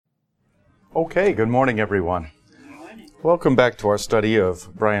Okay, good morning, everyone. Welcome back to our study of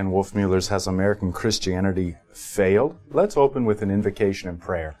Brian Wolfmueller's Has American Christianity Failed? Let's open with an invocation and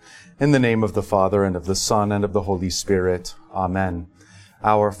prayer. In the name of the Father, and of the Son, and of the Holy Spirit. Amen.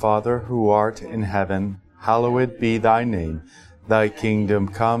 Our Father, who art in heaven, hallowed be thy name. Thy kingdom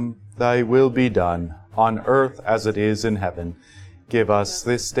come, thy will be done, on earth as it is in heaven. Give us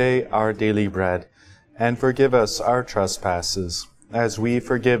this day our daily bread, and forgive us our trespasses, as we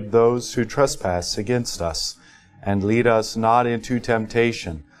forgive those who trespass against us. And lead us not into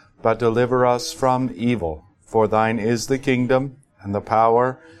temptation, but deliver us from evil. For thine is the kingdom, and the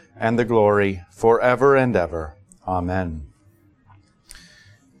power, and the glory, forever and ever. Amen.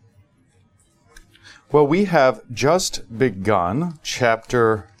 Well, we have just begun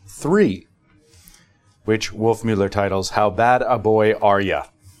chapter 3, which Wolfmueller titles, How Bad a Boy Are Ya?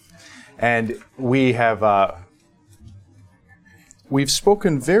 And we have... We've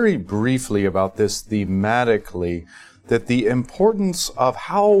spoken very briefly about this thematically, that the importance of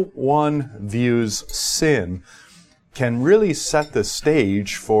how one views sin can really set the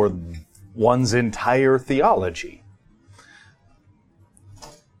stage for one's entire theology.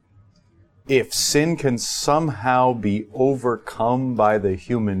 If sin can somehow be overcome by the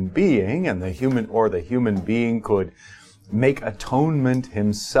human being, and the human being could make atonement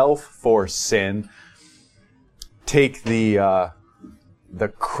himself for sin, take the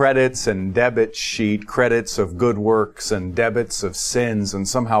credits and debit sheet, credits of good works and debits of sins, and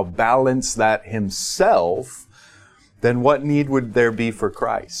somehow balance that himself, then what need would there be for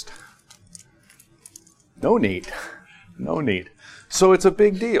Christ? No need. No need. So it's a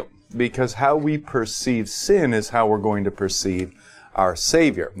big deal, because how we perceive sin is how we're going to perceive our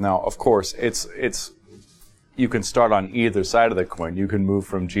Savior. Now, of course, it's you can start on either side of the coin. You can move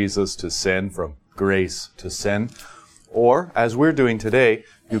from Jesus to sin, from grace to sin. Or, as we're doing today,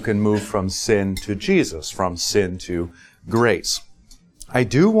 you can move from sin to Jesus, from sin to grace. I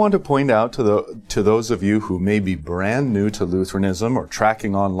do want to point out to those of you who may be brand new to Lutheranism or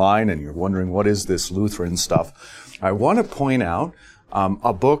tracking online and you're wondering what is this Lutheran stuff, I want to point out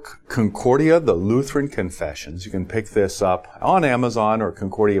a book, Concordia, the Lutheran Confessions. You can pick this up on Amazon or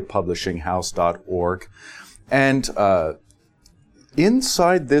concordiapublishinghouse.org. And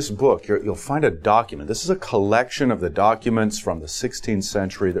inside this book, you'll find a document. This is a collection of the documents from the 16th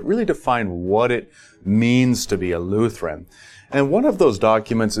century that really define what it means to be a Lutheran. And one of those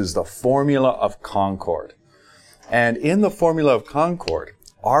documents is the Formula of Concord. And in the Formula of Concord,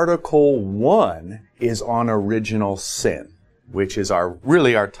 Article 1 is on original sin, which is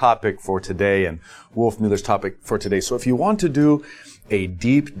really our topic for today and Wolfmueller's topic for today. So if you want to do a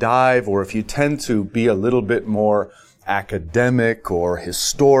deep dive, or if you tend to be a little bit more academic or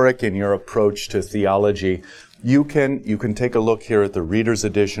historic in your approach to theology, you can take a look here at the Reader's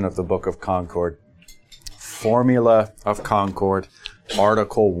Edition of the Book of Concord, Formula of Concord,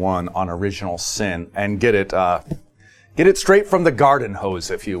 Article 1 on original sin, and get it straight from the garden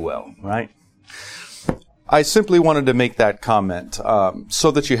hose, if you will, right? I simply wanted to make that comment so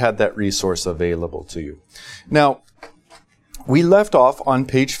that you had that resource available to you. Now, we left off on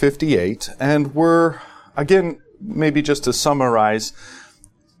page 58, and we're, again, maybe just to summarize,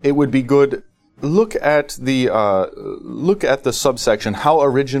 it would be good, look at the subsection, how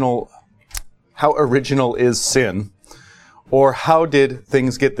original is sin, or how did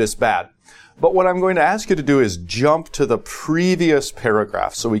things get this bad? But what I'm going to ask you to do is jump to the previous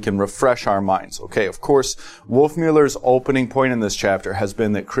paragraph so we can refresh our minds. Okay, of course, Wolfmueller's opening point in this chapter has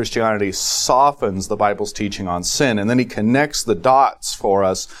been that Christianity softens the Bible's teaching on sin, and then he connects the dots for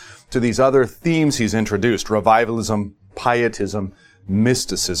us to these other themes he's introduced: revivalism, pietism,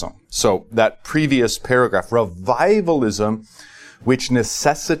 mysticism. So that previous paragraph, revivalism, which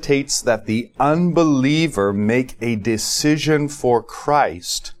necessitates that the unbeliever make a decision for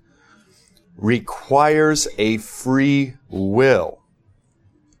Christ, requires a free will.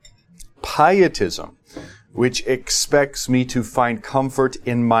 Pietism, which expects me to find comfort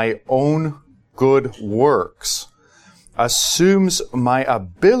in my own good works, assumes my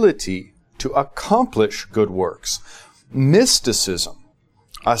ability to accomplish good works. Mysticism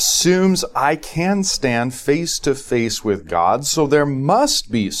assumes I can stand face to face with God, so there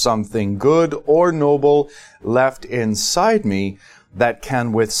must be something good or noble left inside me that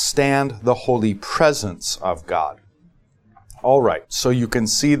can withstand the holy presence of God. All right, so you can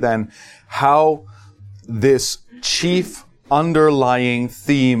see then how this chief underlying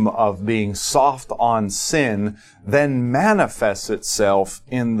theme of being soft on sin then manifests itself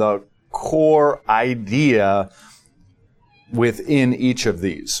in the core idea within each of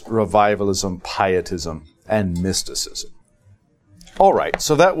these: revivalism, pietism, and mysticism. All right,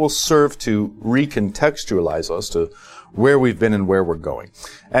 so that will serve to recontextualize us to where we've been and where we're going.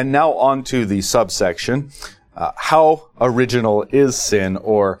 And now on to the subsection, how original is sin,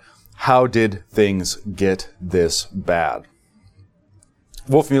 or how did things get this bad?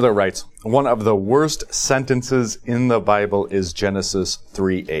 Wolfmueller writes, one of the worst sentences in the Bible is Genesis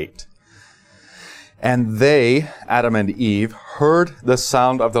 3:8. And they, Adam and Eve, heard the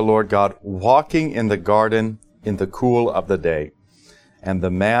sound of the Lord God walking in the garden in the cool of the day. And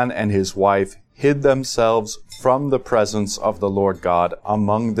the man and his wife hid themselves from the presence of the Lord God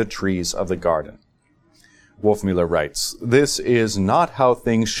among the trees of the garden. Wolfmueller writes, this is not how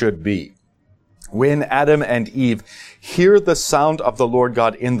things should be. When Adam and Eve hear the sound of the Lord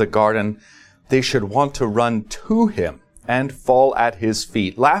God in the garden, they should want to run to him and fall at his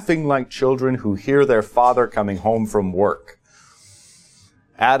feet, laughing like children who hear their father coming home from work.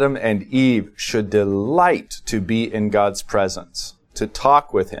 Adam and Eve should delight to be in God's presence, to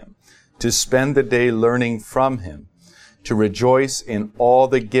talk with him, to spend the day learning from him, to rejoice in all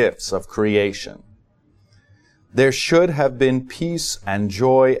the gifts of creation. There should have been peace and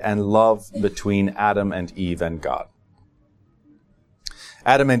joy and love between Adam and Eve and God.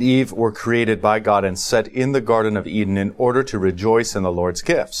 Adam and Eve were created by God and set in the Garden of Eden in order to rejoice in the Lord's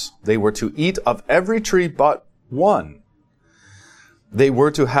gifts. They were to eat of every tree but one. They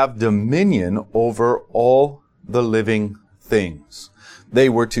were to have dominion over all the living things. They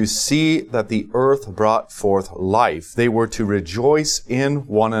were to see that the earth brought forth life. They were to rejoice in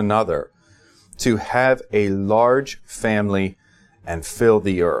one another, to have a large family and fill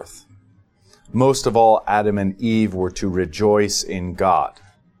the earth. Most of all, Adam and Eve were to rejoice in God.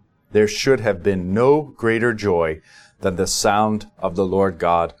 There should have been no greater joy than the sound of the Lord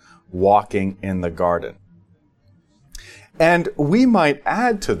God walking in the garden. And we might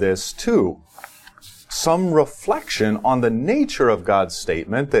add to this, too, some reflection on the nature of God's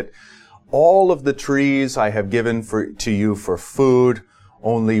statement that all of the trees I have given to you for food,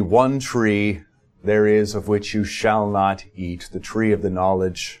 only one tree there is of which you shall not eat, the tree of the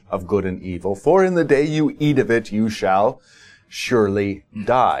knowledge of good and evil. For in the day you eat of it, you shall surely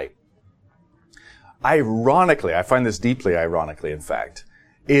die. Ironically, I find this deeply ironically, in fact,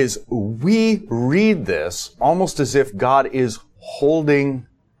 is we read this almost as if God is holding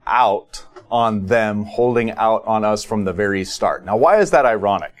out on them, holding out on us from the very start. Now, why is that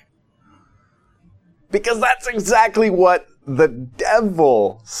ironic? Because that's exactly what the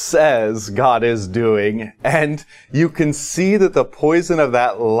devil says God is doing, and you can see that the poison of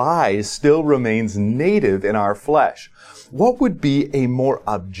that lie still remains native in our flesh. What would be a more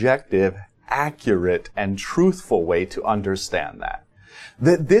objective, accurate, and truthful way to understand that?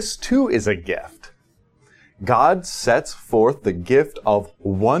 That this too is a gift. God sets forth the gift of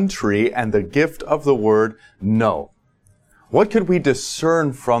one tree and the gift of the word no. What could we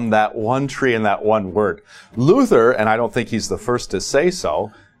discern from that one tree and that one word? Luther, and I don't think he's the first to say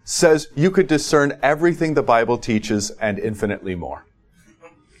so, says you could discern everything the Bible teaches and infinitely more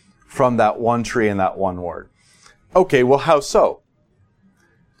from that one tree and that one word. Okay, well, how so?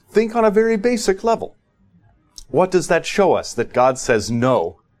 Think on a very basic level. What does that show us? That God says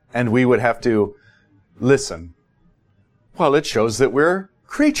no, and we would have to listen. Well, it shows that we're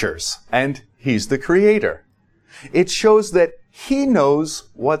creatures, and he's the creator. It shows that he knows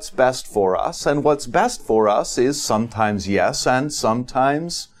what's best for us, and what's best for us is sometimes yes and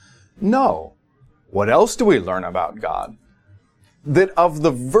sometimes no. What else do we learn about God? That of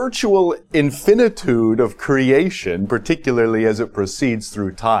the virtual infinitude of creation, particularly as it proceeds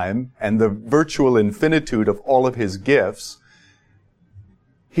through time, and the virtual infinitude of all of his gifts,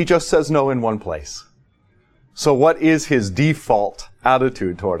 he just says no in one place. So what is his default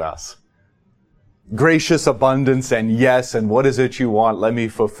attitude toward us? Gracious abundance and yes, and what is it you want? Let me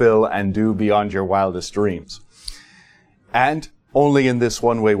fulfill and do beyond your wildest dreams. And only in this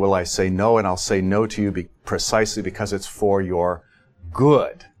one way will I say no, and I'll say no to you precisely because it's for your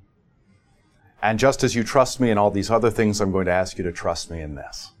good. And just as you trust me in all these other things, I'm going to ask you to trust me in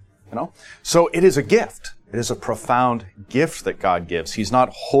this. So it is a gift. It is a profound gift that God gives. He's not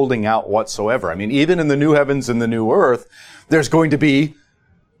holding out whatsoever. I mean, even in the new heavens and the new earth, there's going to be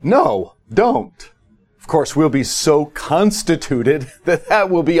no, don't. Of course, we'll be so constituted that that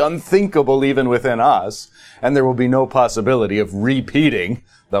will be unthinkable even within us, and there will be no possibility of repeating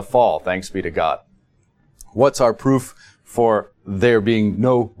the fall, thanks be to God. What's our proof for there being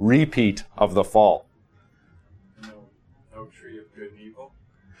no repeat of the fall? No tree of good and evil?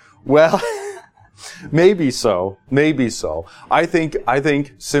 Well, maybe so. I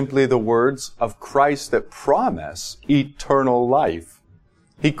think simply the words of Christ that promise eternal life.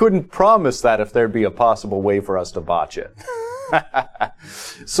 He couldn't promise that if there'd be a possible way for us to botch it.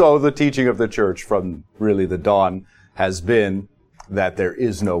 So the teaching of the church from really the dawn has been that there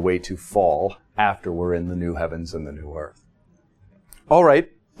is no way to fall after we're in the new heavens and the new earth. All right,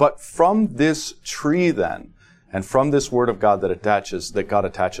 but from this tree then, and from this word of God that God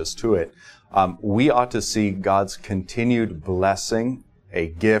attaches to it, we ought to see God's continued blessing, a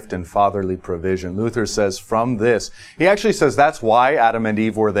gift and fatherly provision. Luther says from this, he actually says that's why Adam and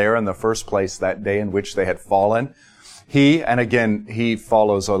Eve were there in the first place that day in which they had fallen. He, and again, he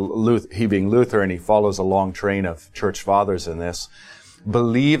follows, he being Luther, and he follows a long train of church fathers in this,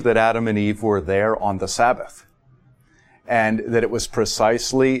 believe that Adam and Eve were there on the Sabbath. And that it was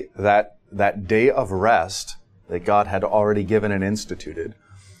precisely that day of rest that God had already given and instituted.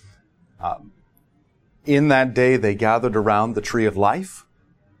 In that day, they gathered around the tree of life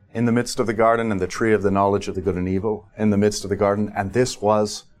in the midst of the garden and the tree of the knowledge of the good and evil in the midst of the garden. And this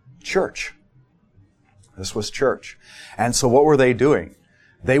was church. This was church. And so what were they doing?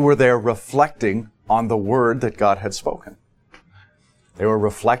 They were there reflecting on the word that God had spoken. They were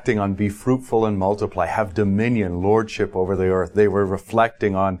reflecting on be fruitful and multiply, have dominion, lordship over the earth. They were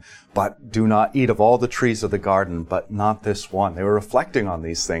reflecting on, but do not eat of all the trees of the garden, but not this one. They were reflecting on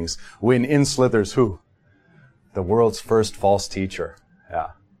these things when in slithers who? The world's first false teacher.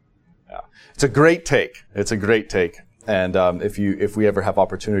 Yeah. It's a great take. It's a great take. And if we ever have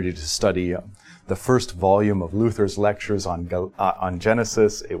opportunity to study the first volume of Luther's lectures on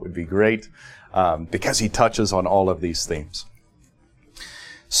Genesis, it would be great because he touches on all of these themes.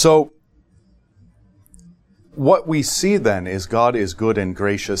 So, what we see then is God is good and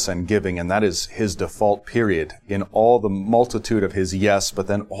gracious and giving, and that is his default period in all the multitude of his yes, but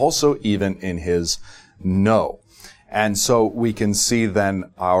then also even in his no. And so we can see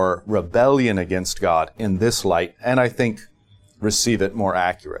then our rebellion against God in this light, and I think receive it more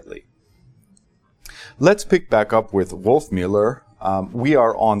accurately. Let's pick back up with Wolfmueller. We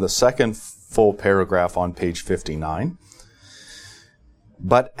are on the second full paragraph on page 59.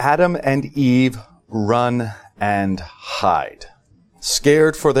 But Adam and Eve run and hide.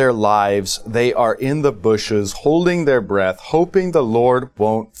 Scared for their lives, they are in the bushes, holding their breath, hoping the Lord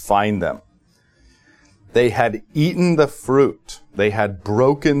won't find them. They had eaten the fruit. They had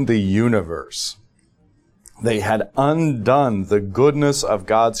broken the universe. They had undone the goodness of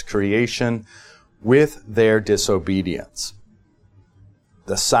God's creation with their disobedience.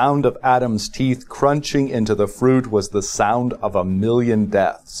 The sound of Adam's teeth crunching into the fruit was the sound of 1,000,000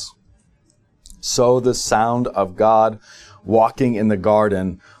 deaths. So the sound of God walking in the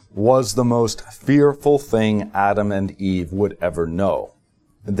garden was the most fearful thing Adam and Eve would ever know.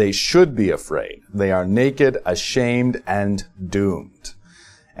 They should be afraid. They are naked, ashamed, and doomed.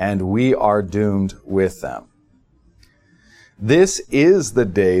 And we are doomed with them. This is the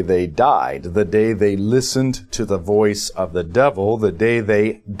day they died, the day they listened to the voice of the devil, the day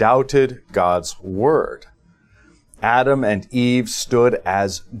they doubted God's word. Adam and Eve stood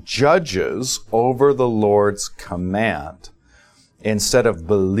as judges over the Lord's command. Instead of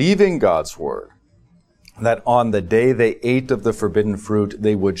believing God's word, that on the day they ate of the forbidden fruit,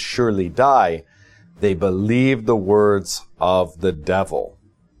 they would surely die, they believed the words of the devil.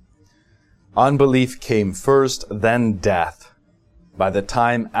 Unbelief came first, then death. By the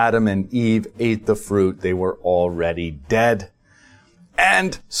time Adam and Eve ate the fruit, they were already dead.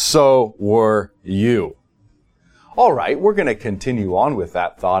 And so were you. All right, we're going to continue on with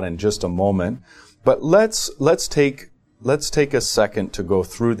that thought in just a moment. But let's take a second to go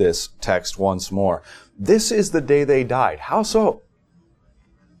through this text once more. This is the day they died. How so?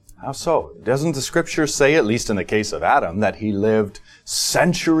 How so? Doesn't the scripture say, at least in the case of Adam, that he lived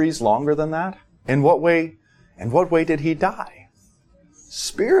centuries longer than that? In what way? In what way did he die?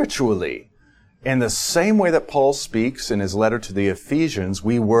 Spiritually. In the same way that Paul speaks in his letter to the Ephesians,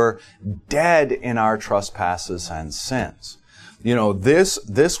 we were dead in our trespasses and sins. You know, this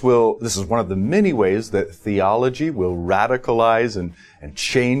is one of the many ways that theology will radicalize and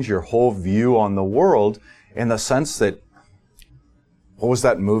change your whole view on the world, in the sense that, what was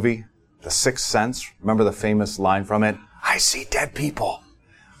that movie? The Sixth Sense? Remember the famous line from it? I see dead people.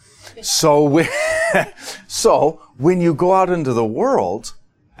 So when you go out into the world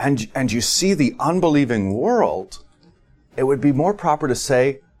and you see the unbelieving world, it would be more proper to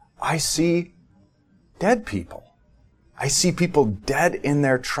say, I see dead people. I see people dead in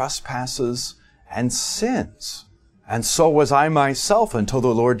their trespasses and sins. And so was I myself until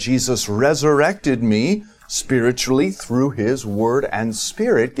the Lord Jesus resurrected me spiritually through His Word and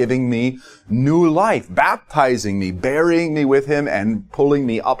Spirit, giving me new life, baptizing me, burying me with Him, and pulling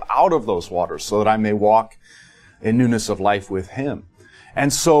me up out of those waters so that I may walk in newness of life with Him.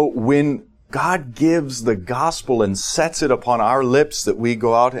 And so when God gives the gospel and sets it upon our lips that we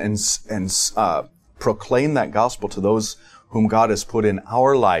go out and proclaim that gospel to those whom God has put in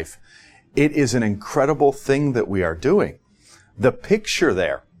our life. It is an incredible thing that we are doing. The picture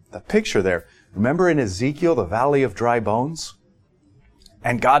there, remember in Ezekiel, the valley of dry bones?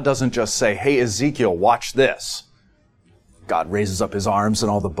 And God doesn't just say, hey, Ezekiel, watch this. God raises up his arms and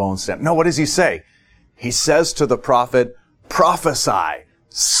all the bones stand. No, what does he say? He says to the prophet, prophesy,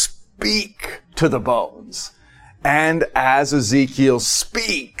 speak to the bones. And as Ezekiel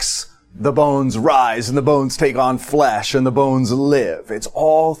speaks, the bones rise and the bones take on flesh and the bones live. It's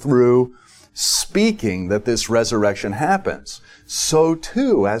all through speaking that this resurrection happens. So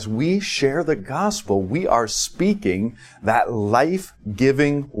too, as we share the gospel, we are speaking that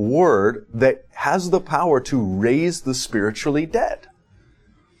life-giving word that has the power to raise the spiritually dead.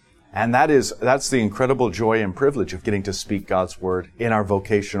 And that's the incredible joy and privilege of getting to speak God's word in our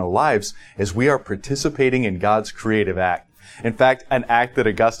vocational lives, as we are participating in God's creative act. In fact, an act that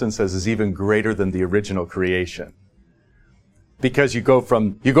Augustine says is even greater than the original creation. Because you go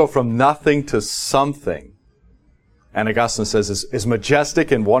from nothing to something. And Augustine says, as majestic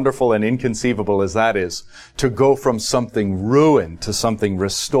and wonderful and inconceivable as that is, to go from something ruined to something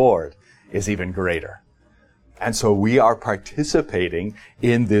restored is even greater. And so we are participating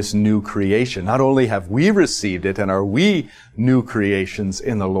in this new creation. Not only have we received it and are we new creations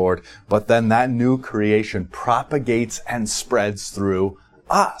in the Lord, but then that new creation propagates and spreads through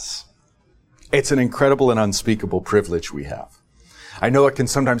us. It's an incredible and unspeakable privilege we have. I know it can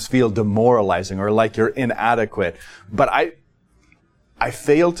sometimes feel demoralizing or like you're inadequate, but I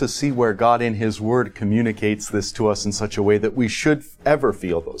fail to see where God in His Word communicates this to us in such a way that we should ever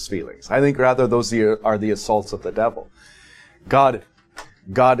feel those feelings. I think rather those are the assaults of the devil. God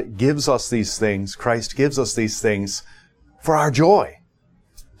gives us these things, Christ gives us these things for our joy,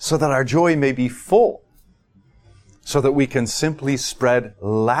 so that our joy may be full, so that we can simply spread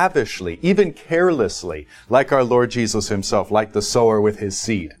lavishly, even carelessly, like our Lord Jesus Himself, like the sower with his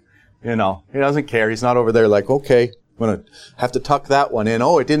seed. You know, He doesn't care. He's not over there like, okay, I'm going to have to tuck that one in.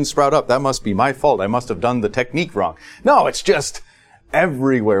 Oh, it didn't sprout up. That must be my fault. I must have done the technique wrong. No, it's just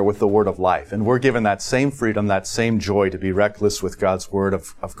everywhere with the word of life. And we're given that same freedom, that same joy to be reckless with God's word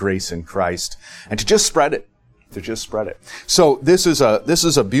of grace in Christ and to just spread it. So this is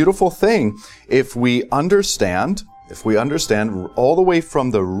a beautiful thing if we understand all the way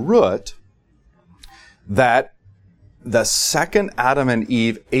from the root that the second Adam and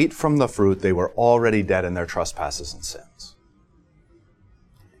Eve ate from the fruit, they were already dead in their trespasses and sins.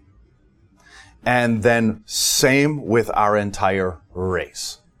 And then same with our entire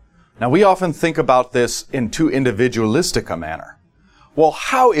race. Now we often think about this in too individualistic a manner. Well,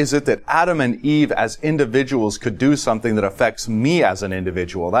 how is it that Adam and Eve as individuals could do something that affects me as an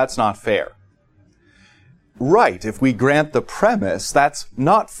individual? That's not fair. Right, if we grant the premise, that's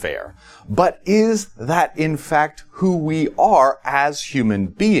not fair. But is that in fact who we are as human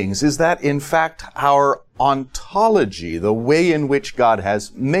beings? Is that in fact our ontology, the way in which God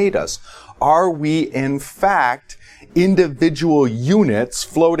has made us? Are we in fact individual units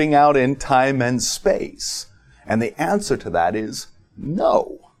floating out in time and space? And the answer to that is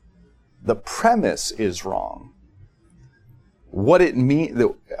no. The premise is wrong. What it means,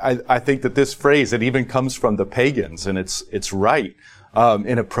 I think that this phrase, it even comes from the pagans, and it's right,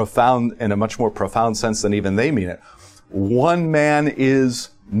 in a much more profound sense than even they mean it. One man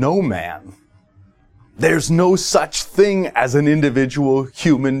is no man. There's no such thing as an individual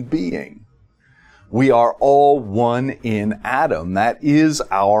human being. We are all one in Adam. That is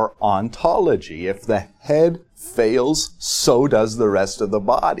our ontology. If the head fails, so does the rest of the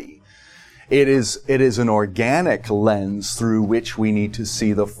body. It is an organic lens through which we need to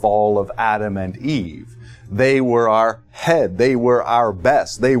see the fall of Adam and Eve. They were our head. They were our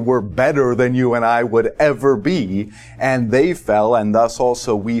best. They were better than you and I would ever be. And they fell, and thus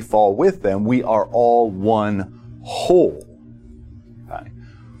also we fall with them. We are all one whole. Okay.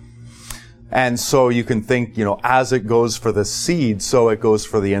 And so you can think, as it goes for the seed, so it goes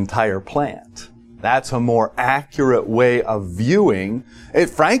for the entire plant. That's a more accurate way of viewing it.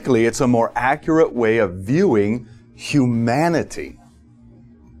 Frankly, it's a more accurate way of viewing humanity.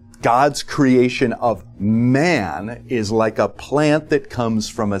 God's creation of man is like a plant that comes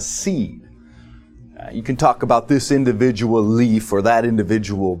from a seed. You can talk about this individual leaf or that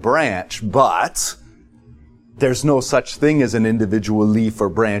individual branch, but there's no such thing as an individual leaf or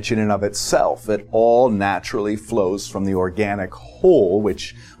branch in and of itself. It all naturally flows from the organic whole,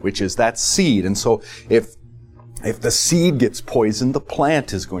 which is that seed. And so if If the seed gets poisoned, the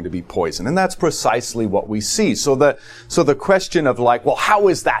plant is going to be poisoned. And that's precisely what we see. So the question of like, well, how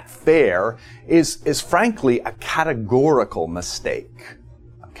is that fair is frankly a categorical mistake.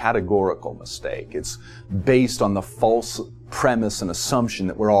 A categorical mistake. It's based on the false premise and assumption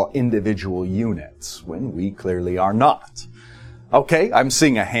that we're all individual units, when we clearly are not. Okay, I'm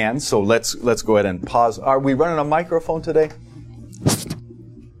seeing a hand, so let's go ahead and pause. Are we running a microphone today?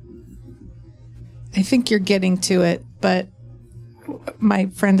 I think you're getting to it, but my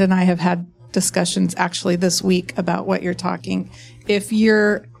friend and I have had discussions actually this week about what you're talking. If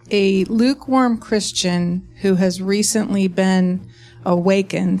you're a lukewarm Christian who has recently been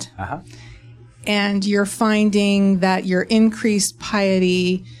awakened, and you're finding that your increased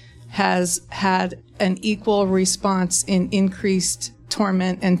piety has had an equal response in increased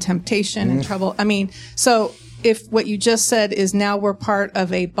torment and temptation and trouble. I mean, so if what you just said is now we're part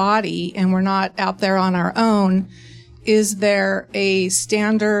of a body and we're not out there on our own, is there a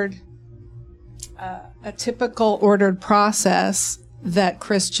standard, a typical ordered process that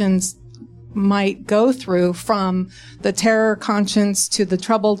Christians might go through, from the terror conscience to the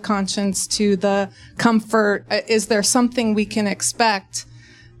troubled conscience to the comfort? Is there something we can expect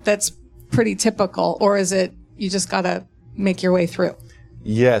that's pretty typical, or is it you just got to make your way through?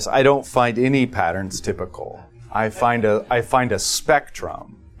 Yes, I don't find any patterns typical. I find a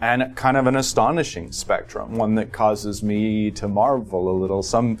spectrum, and kind of an astonishing spectrum, one that causes me to marvel a little.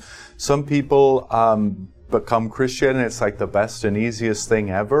 Some people become Christian, and it's like the best and easiest thing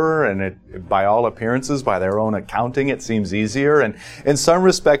ever, and it, by all appearances, by their own accounting, it seems easier, and in some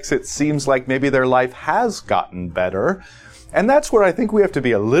respects it seems like maybe their life has gotten better. And that's where I think we have to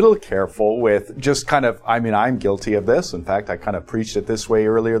be a little careful with just kind of, I mean, I'm guilty of this. In fact, I kind of preached it this way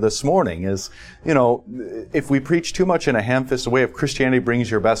earlier this morning, is, you know, if we preach too much in a ham-fisted way of Christianity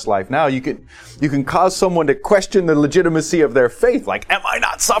brings your best life now, you can cause someone to question the legitimacy of their faith. Like, am I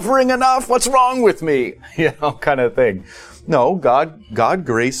not suffering enough? What's wrong with me? You know, kind of thing. No, God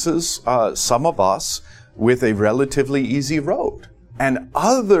graces some of us with a relatively easy road. And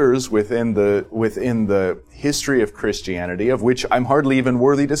others within the history of Christianity, of which I'm hardly even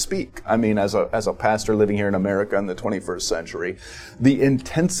worthy to speak. I mean, as a pastor living here in America in the 21st century, the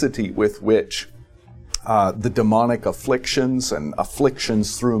intensity with which the demonic afflictions and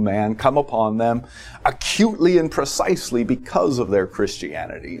afflictions through man come upon them acutely and precisely because of their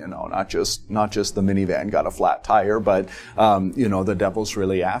Christianity. You know, not just the minivan got a flat tire, but you know, the devil's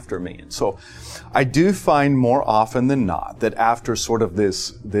really after me. And so I do find more often than not that after sort of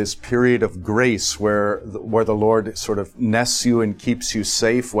this period of grace where the Lord sort of nests you and keeps you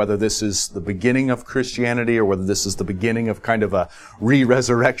safe, whether this is the beginning of Christianity or whether this is the beginning of kind of a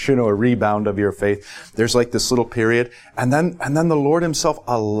re-resurrection or rebound of your faith, there's like this little period, and then the Lord himself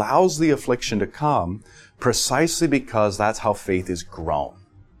allows the affliction to come precisely because that's how faith is grown.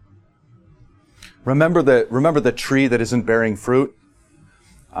 Remember the tree that isn't bearing fruit?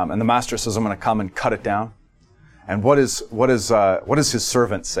 And the master says, I'm going to come and cut it down. And what does his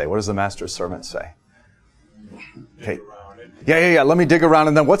servant say? What does the master's servant say? Okay. Yeah. Let me dig around.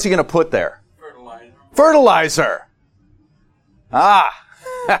 And then what's he going to put there? Fertilizer.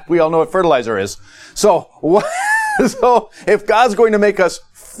 We all know what fertilizer is. So if God's going to make us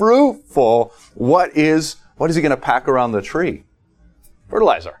fruitful, what is he going to pack around the tree?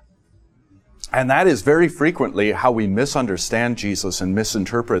 Fertilizer. And that is very frequently how we misunderstand Jesus and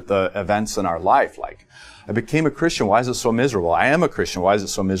misinterpret the events in our life. Like, I became a Christian, why is it so miserable? I am a Christian, why is it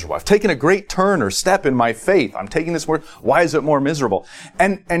so miserable? I've taken a great turn or step in my faith. I'm taking this word, why is it more miserable?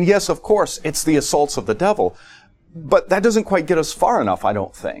 And yes, of course, it's the assaults of the devil. But that doesn't quite get us far enough, I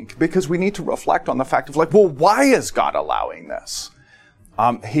don't think, because we need to reflect on the fact of like, well, why is God allowing this?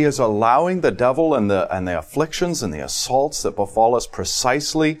 He is allowing the devil and the afflictions and the assaults that befall us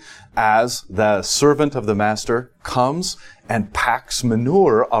precisely as the servant of the master comes and packs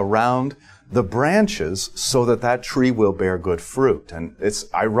manure around the branches so that tree will bear good fruit. And it's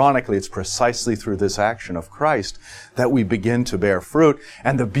precisely through this action of Christ that we begin to bear fruit.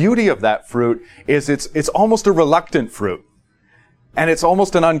 And the beauty of that fruit is it's almost a reluctant fruit. And it's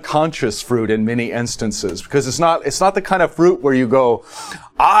almost an unconscious fruit in many instances, because it's not the kind of fruit where you go,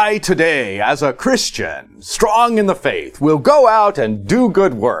 I today, as a Christian, strong in the faith, will go out and do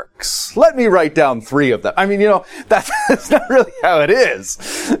good works. Let me write down 3 of them. I mean, you know, that's not really how it is.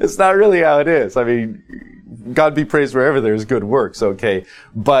 It's not really how it is. I mean, God be praised wherever there's good works, okay.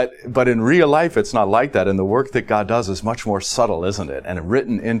 But in real life, it's not like that. And the work that God does is much more subtle, isn't it? And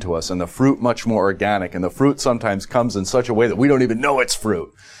written into us, and the fruit much more organic. And the fruit sometimes comes in such a way that we don't even know it's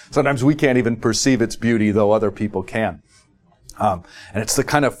fruit. Sometimes we can't even perceive its beauty, though other people can. And it's the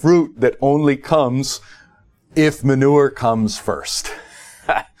kind of fruit that only comes if manure comes first.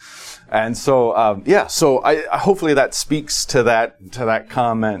 And so, so I hopefully that speaks to that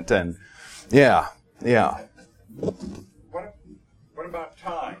comment. And yeah. What about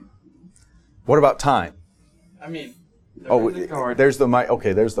time? What about time? I mean, there's the mic.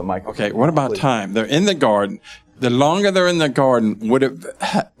 Okay, there's the mic. Okay, what about time? They're in the garden. The longer they're in the garden, would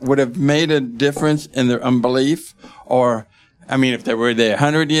have made a difference in their unbelief? Or, I mean, if they were there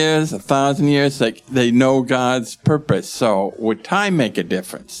 100 years, 1,000 years, they know God's purpose. So would time make a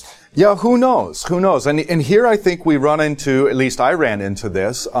difference? Yeah, who knows? Who knows? And here I think we run into, at least I ran into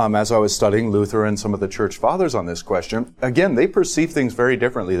this, as I was studying Luther and some of the church fathers on this question. Again, they perceive things very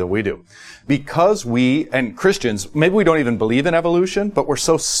differently than we do. Because we, and Christians, maybe we don't even believe in evolution, but we're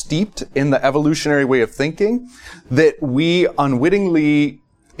so steeped in the evolutionary way of thinking that we unwittingly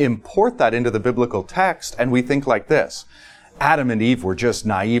import that into the biblical text, and we think like this: Adam and Eve were just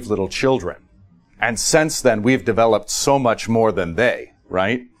naive little children. And since then, we've developed so much more than they,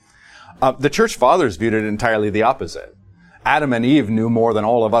 right? The church fathers viewed it entirely the opposite. Adam and Eve knew more than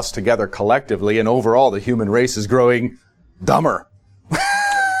all of us together collectively, and overall the human race is growing dumber.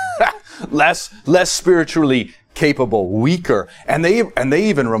 less spiritually capable, weaker. And they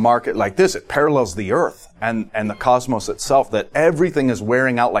even remark it like this: it parallels the earth and the cosmos itself, that everything is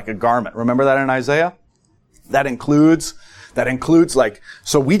wearing out like a garment. Remember that in Isaiah? That includes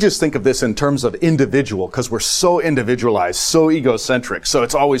so we just think of this in terms of individual, because we're so individualized, so egocentric. So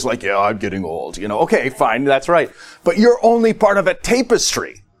it's always like, yeah, I'm getting old. Okay, fine, that's right. But you're only part of a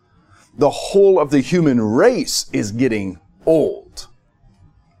tapestry. The whole of the human race is getting old.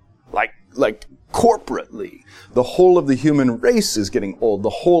 Like corporately. The whole of the human race is getting old. The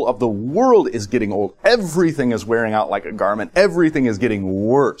whole of the world is getting old. Everything is wearing out like a garment. Everything is getting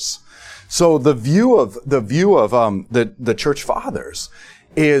worse. So the view of the church fathers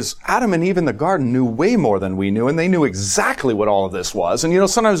is Adam and Eve in the garden knew way more than we knew, and they knew exactly what all of this was. And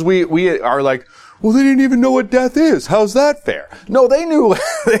sometimes we are like, well, they didn't even know what death is. How's that fair? No, they knew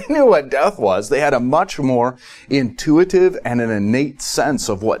what death was. They had a much more intuitive and an innate sense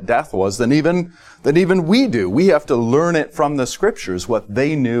of what death was than even we do. We have to learn it from the scriptures, what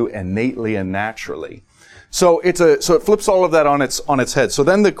they knew innately and naturally. So it flips all of that on its head. So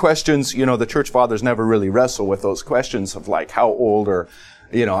then the questions, the church fathers never really wrestle with those questions of like how old or,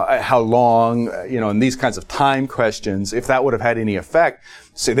 how long, and these kinds of time questions. If that would have had any effect,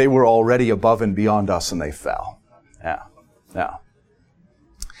 say they were already above and beyond us and they fell. Yeah.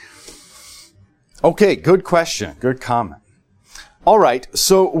 Okay, good question. Good comment. All right,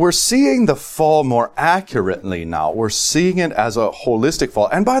 so we're seeing the fall more accurately now. We're seeing it as a holistic fall.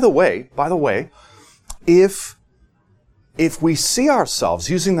 And by the way, if we see ourselves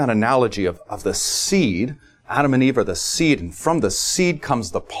using that analogy of the seed, Adam and Eve are the seed, and from the seed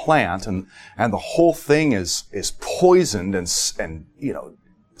comes the plant, and the whole thing is poisoned and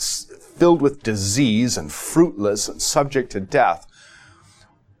filled with disease and fruitless and subject to death.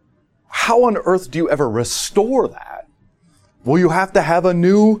 How on earth do you ever restore that? Well, you have to have a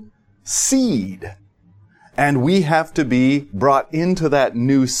new seed. And we have to be brought into that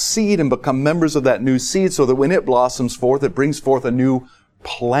new seed and become members of that new seed so that when it blossoms forth, it brings forth a new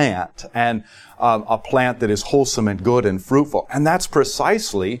plant, and a plant that is wholesome and good and fruitful. And that's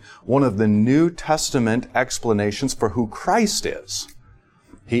precisely one of the New Testament explanations for who Christ is.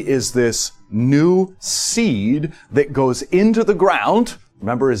 He is this new seed that goes into the ground,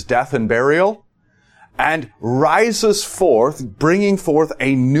 remember his death and burial, and rises forth, bringing forth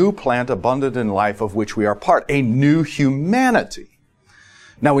a new plant abundant in life of which we are part, a new humanity.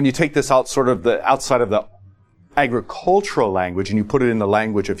 Now, when you take this out sort of outside of the agricultural language and you put it in the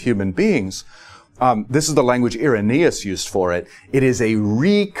language of human beings, this is the language Irenaeus used for it. It is a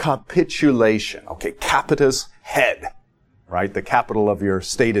recapitulation. Okay, capitis, head, right? The capital of your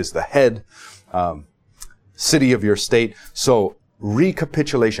state is the head, city of your state. So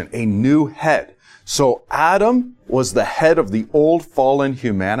recapitulation, a new head. So Adam was the head of the old fallen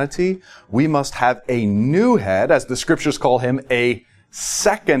humanity. We must have a new head, as the scriptures call him, a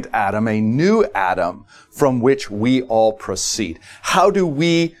second Adam, a new Adam from which we all proceed. How do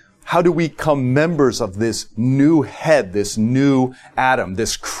we become members of this new head, this new Adam,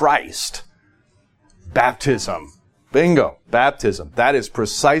 this Christ? Baptism. Bingo. Baptism. That is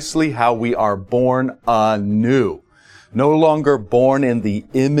precisely how we are born anew. No longer born in the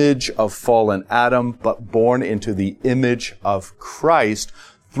image of fallen Adam, but born into the image of Christ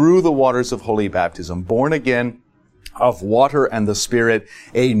through the waters of holy baptism. Born again of water and the Spirit,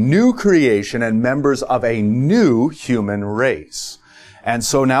 a new creation and members of a new human race. And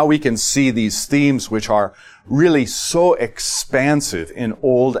so now we can see these themes which are really so expansive in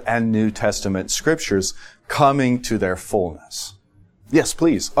Old and New Testament scriptures coming to their fullness. Yes,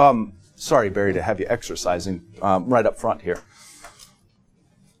 please. Sorry, Barry, to have you exercising right up front here.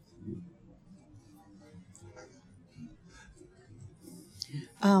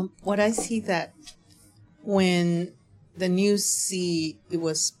 What I see that when the new seed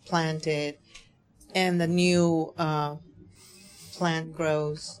was planted and the new plant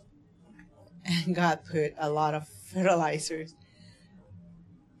grows, and God put a lot of fertilizers,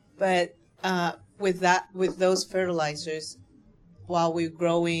 but with those fertilizers, while we're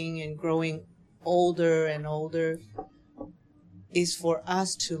growing and growing older and older, is for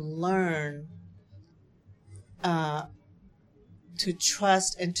us to learn to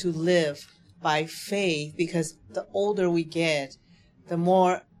trust and to live by faith, because the older we get, the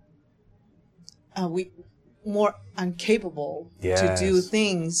more more incapable to do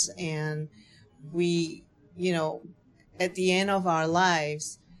things, and we, at the end of our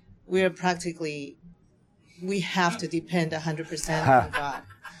lives, we have to depend 100% on God.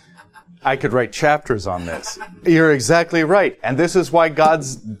 I could write chapters on this. You're exactly right. And this is why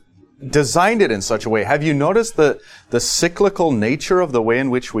God's designed it in such a way. Have you noticed the cyclical nature of the way in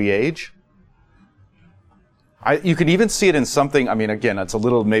which we age? You can even see it in something, again, it's a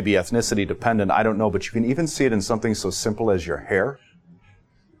little maybe ethnicity dependent, I don't know, but you can even see it in something so simple as your hair.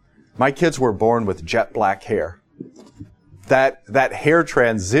 My kids were born with jet black hair. That hair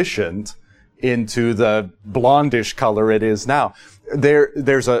transitioned into the blondish color it is now.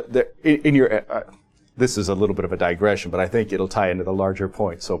 This is a little bit of a digression, but I think it'll tie into the larger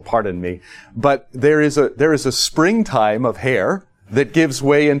point, so pardon me. But there is a springtime of hair that gives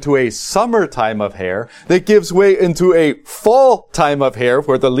way into a summertime of hair, that gives way into a fall time of hair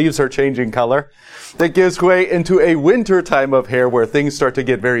where the leaves are changing color, that gives way into a winter time of hair where things start to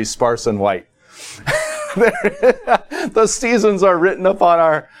get very sparse and white. The seasons are written upon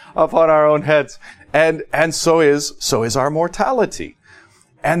our own heads. And so is our mortality.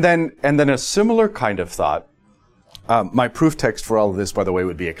 And then a similar kind of thought. My proof text for all of this, by the way,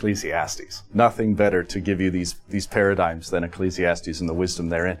 would be Ecclesiastes. Nothing better to give you these paradigms than Ecclesiastes and the wisdom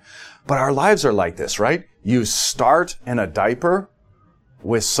therein. But our lives are like this, right? You start in a diaper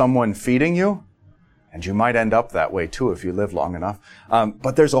with someone feeding you, and you might end up that way too if you live long enough.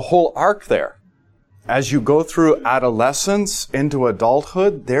 But there's a whole arc there. As you go through adolescence into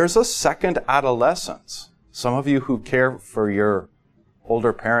adulthood, there's a second adolescence. Some of you who care for your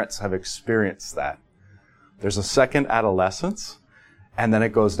older parents have experienced that. There's a second adolescence, and then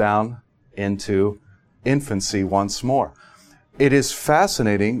it goes down into infancy once more. It is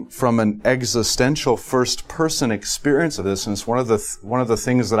fascinating from an existential first-person experience of this, and it's one of the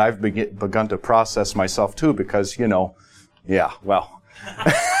things that I've begun to process myself too, because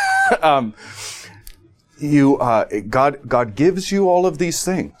God gives you all of these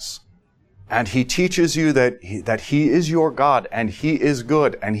things, and He teaches you that He is your God, and He is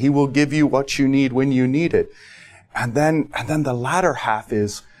good, and He will give you what you need when you need it. And then the latter half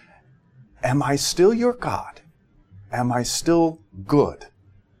is, am I still your God? Am I still good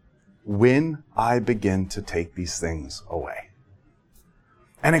when I begin to take these things away?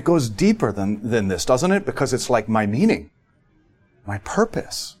 And it goes deeper than this, doesn't it? Because it's like my meaning, my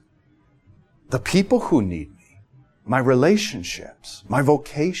purpose, the people who need me, my relationships, my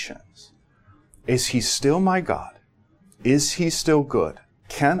vocations. Is He still my God? Is He still good?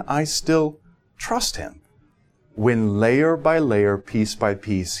 Can I still trust Him when layer by layer, piece by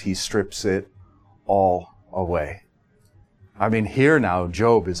piece, He strips it all away? Here now,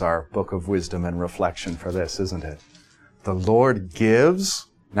 Job is our book of wisdom and reflection for this, isn't it? The Lord gives.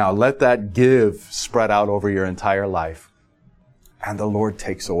 Now let that give spread out over your entire life. And the Lord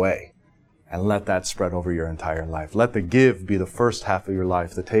takes away. And let that spread over your entire life. Let the give be the first half of your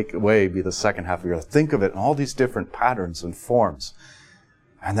life. The take away be the second half of your life. Think of it in all these different patterns and forms.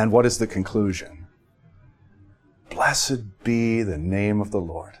 And then what is the conclusion? Blessed be the name of the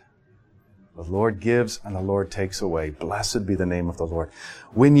Lord. The Lord gives and the Lord takes away. Blessed be the name of the Lord.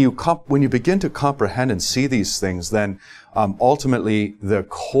 When you begin to comprehend and see these things, then ultimately the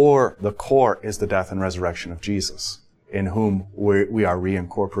core is the death and resurrection of Jesus, in whom we are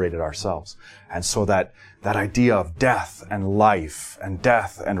reincorporated ourselves. And so that idea of death and life and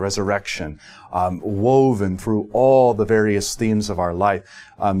death and resurrection, woven through all the various themes of our life,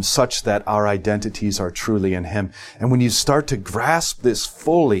 such that our identities are truly in Him. And when you start to grasp this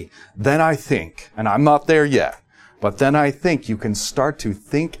fully, then I think, and I'm not there yet, but then I think you can start to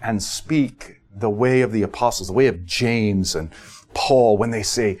think and speak the way of the apostles, the way of James and Paul, when they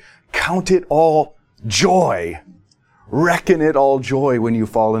say, count it all joy. Reckon it all joy when you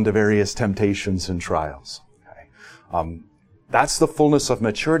fall into various temptations and trials. That's the fullness of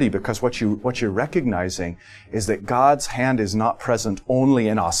maturity, because what you're recognizing is that God's hand is not present only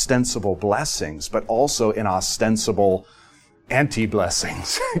in ostensible blessings, but also in ostensible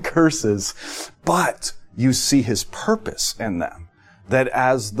anti-blessings, curses. But you see his purpose in them. That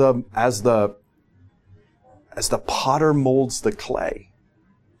as the potter molds the clay,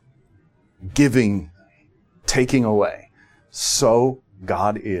 giving, taking away, so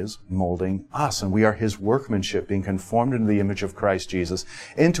God is molding us, and we are his workmanship, being conformed into the image of Christ Jesus,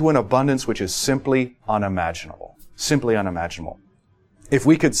 into an abundance which is simply unimaginable. Simply unimaginable. If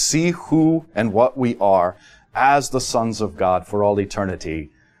we could see who and what we are as the sons of God for all eternity,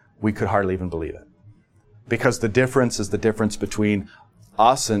 we could hardly even believe it. Because the difference is the difference between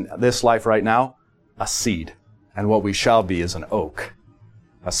us and this life right now, a seed, and what we shall be is an oak,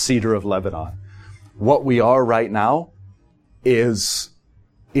 a cedar of Lebanon. What we are right now is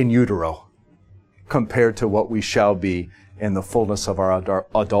in utero compared to what we shall be in the fullness of our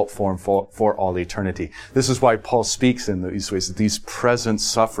adult form for all eternity. This is why Paul speaks in these ways, that these present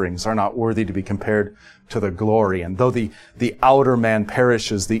sufferings are not worthy to be compared to the glory. And though the outer man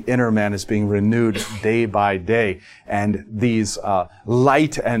perishes, the inner man is being renewed day by day. And these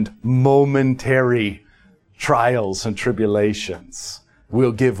light and momentary trials and tribulations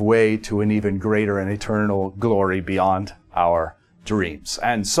will give way to an even greater and eternal glory beyond our dreams.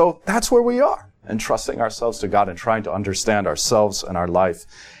 And so that's where we are, entrusting ourselves to God and trying to understand ourselves and our life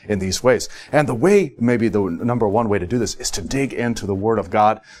in these ways. And the way, maybe the number one way to do this, is to dig into the Word of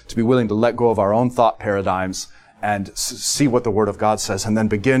God, to be willing to let go of our own thought paradigms and see what the Word of God says, and then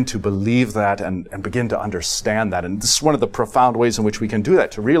begin to believe that and begin to understand that. And this is one of the profound ways in which we can do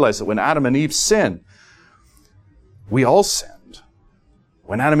that, to realize that when Adam and Eve sinned, we all sinned.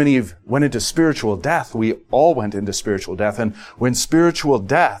 When Adam and Eve went into spiritual death, we all went into spiritual death. And when spiritual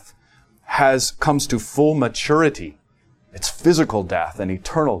death comes to full maturity, it's physical death and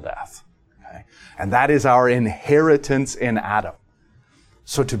eternal death. Okay? And that is our inheritance in Adam.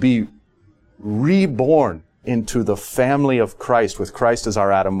 So to be reborn into the family of Christ, with Christ as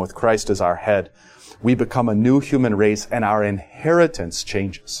our Adam, with Christ as our head, we become a new human race, and our inheritance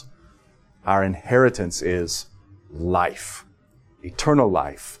changes. Our inheritance is life. Eternal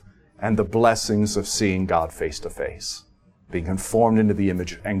life, and the blessings of seeing God face to face, being conformed into the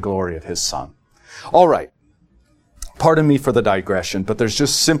image and glory of his Son. All right. Pardon me for the digression, but there's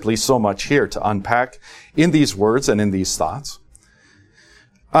just simply so much here to unpack in these words and in these thoughts.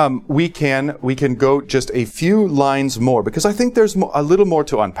 We can go just a few lines more, because I think there's a little more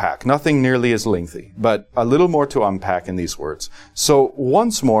to unpack. Nothing nearly as lengthy, but a little more to unpack in these words. So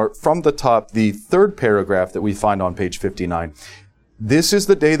once more, from the top, the third paragraph that we find on page 59. This is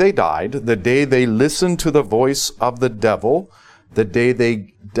the day they died, the day they listened to the voice of the devil, the day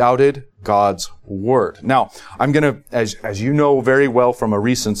they doubted God's word. Now, I'm going to, as you know very well from a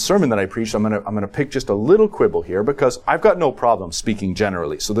recent sermon that I preached, I'm going to pick just a little quibble here, because I've got no problem speaking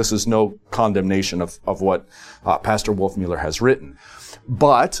generally. So this is no condemnation of what Pastor Wolfmueller has written.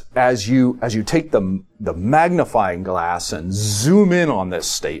 But as you take the magnifying glass and zoom in on this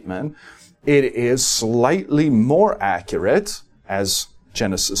statement, it is slightly more accurate, as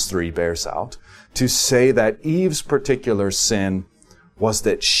Genesis 3 bears out, to say that Eve's particular sin was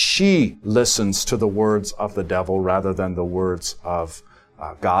that she listens to the words of the devil rather than the words of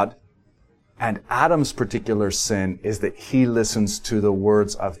God. And Adam's particular sin is that he listens to the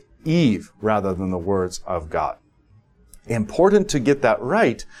words of Eve rather than the words of God. Important to get that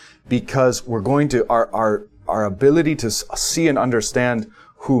right, because we're going to, our ability to see and understand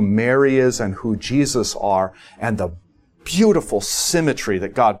who Mary is and who Jesus are, and the beautiful symmetry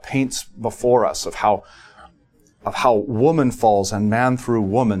that God paints before us of how woman falls and man through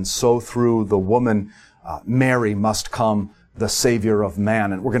woman, so through the woman, Mary, must come the Savior of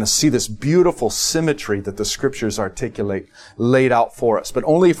man. And we're going to see this beautiful symmetry that the Scriptures articulate laid out for us. But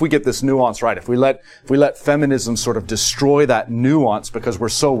only if we get this nuance right. If we let feminism sort of destroy that nuance because we're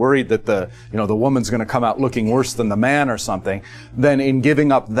so worried that the woman's going to come out looking worse than the man or something, then in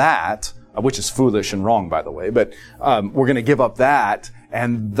giving up that, which is foolish and wrong, by the way, but we're going to give up that,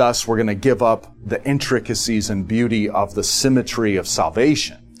 and thus we're going to give up the intricacies and beauty of the symmetry of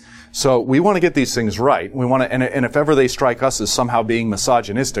salvation. So we want to get these things right. We want to, and if ever they strike us as somehow being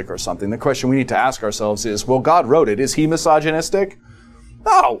misogynistic or something, the question we need to ask ourselves is, well, God wrote it. Is he misogynistic?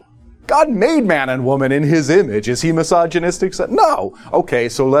 No. God made man and woman in his image. Is he misogynistic? No. Okay,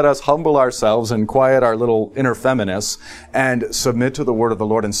 so let us humble ourselves and quiet our little inner feminists and submit to the word of the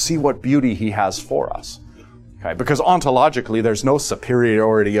Lord and see what beauty he has for us. Okay, because ontologically, there's no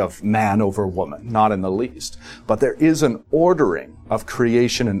superiority of man over woman, not in the least. But there is an ordering of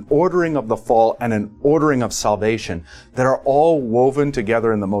creation, an ordering of the fall, and an ordering of salvation that are all woven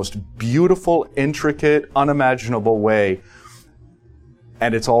together in the most beautiful, intricate, unimaginable way.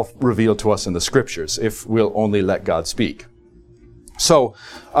 And it's all revealed to us in the Scriptures, if we'll only let God speak. So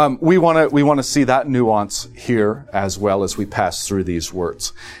we want to see that nuance here as well as we pass through these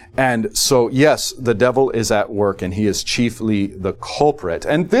words. And so, yes, the devil is at work, and he is chiefly the culprit.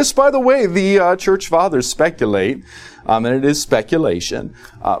 And this, by the way, the church fathers speculate, and it is speculation,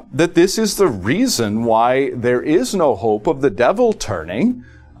 that this is the reason why there is no hope of the devil turning,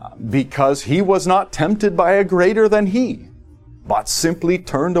 because he was not tempted by a greater than he, but simply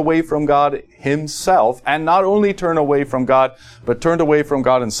turned away from God himself, and not only turned away from God, but turned away from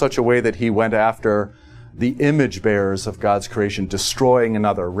God in such a way that he went after the image bearers of God's creation, destroying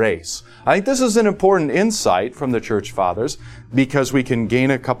another race. I think this is an important insight from the church fathers, because we can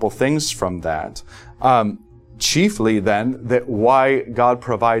gain a couple things from that. Chiefly then, that why God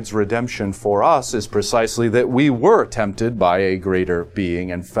provides redemption for us is precisely that we were tempted by a greater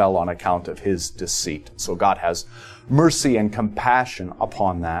being and fell on account of his deceit. So God has mercy and compassion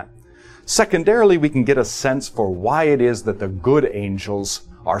upon that. Secondarily, we can get a sense for why it is that the good angels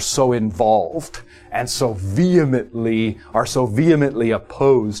are so involved and so vehemently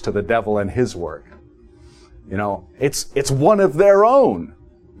opposed to the devil and his work. You know, it's one of their own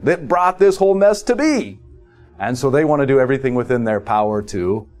that brought this whole mess to be. And so they want to do everything within their power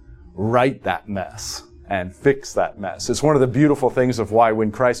to right that mess and fix that mess. It's one of the beautiful things of why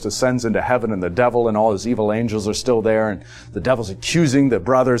when Christ ascends into heaven and the devil and all his evil angels are still there, and the devil's accusing the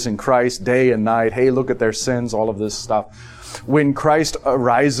brothers in Christ day and night, hey, look at their sins, all of this stuff. When Christ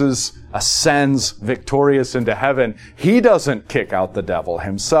ascends victorious into heaven, he doesn't kick out the devil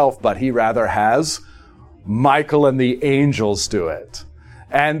himself, but he rather has Michael and the angels do it.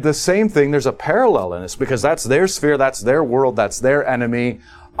 And the same thing, there's a parallel in this, because that's their sphere, that's their world, that's their enemy.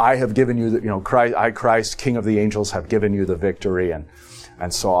 I have given you Christ, King of the angels, have given you the victory. And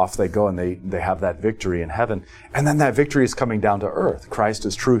so off they go, and they have that victory in heaven. And then that victory is coming down to earth. Christ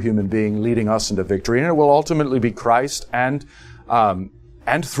is true human being leading us into victory. And it will ultimately be Christ and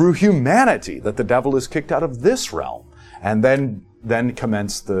through humanity that the devil is kicked out of this realm. And then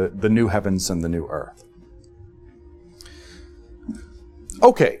commence the new heavens and the new earth.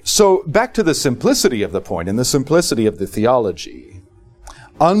 Okay, so back to the simplicity of the point and the simplicity of the theology.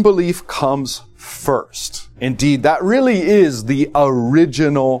 Unbelief comes first. Indeed, that really is the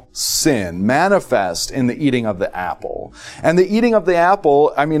original sin manifest in the eating of the apple. And the eating of the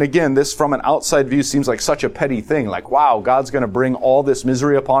apple, I mean, again, this from an outside view seems like such a petty thing. Like, wow, God's going to bring all this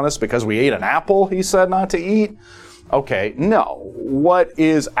misery upon us because we ate an apple, he said not to eat. Okay, no. What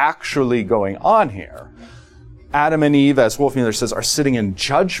is actually going on here? Adam and Eve, as Wolfmueller says, are sitting in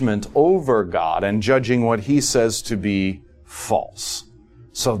judgment over God and judging what he says to be false.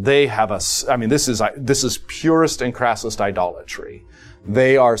 So they have this is purest and crassest idolatry.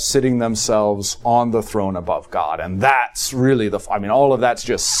 They are sitting themselves on the throne above God. And that's really all of that's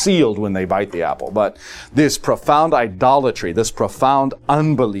just sealed when they bite the apple. But this profound idolatry, this profound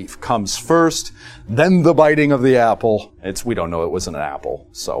unbelief comes first, then the biting of the apple. We don't know it was an apple,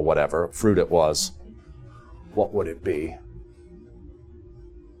 so whatever fruit it was. What would it be?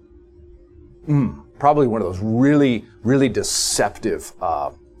 Probably one of those really, really deceptive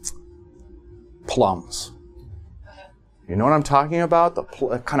plums. You know what I'm talking about? The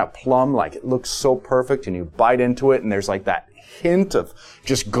kind of plum, like it looks so perfect, and you bite into it, and there's like that hint of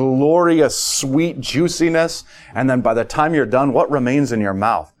just glorious, sweet juiciness. And then by the time you're done, what remains in your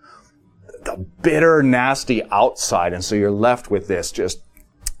mouth? The bitter, nasty outside. And so you're left with this just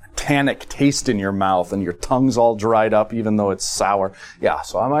tannic taste in your mouth, and your tongue's all dried up even though it's sour. Yeah,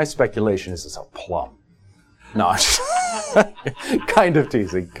 so my speculation is it's a plum. No, kind of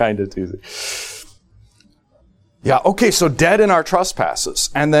teasing. Yeah, okay, so dead in our trespasses.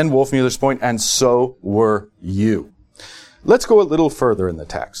 And then Wolfmueller's point, and so were you. Let's go a little further in the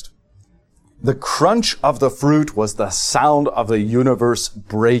text. The crunch of the fruit was the sound of the universe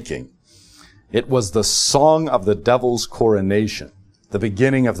breaking. It was the song of the devil's coronation, the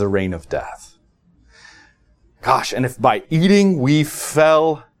beginning of the reign of death. Gosh, and if by eating we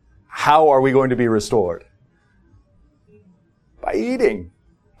fell, how are we going to be restored? By eating.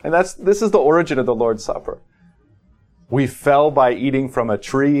 And this is the origin of the Lord's Supper. We fell by eating from a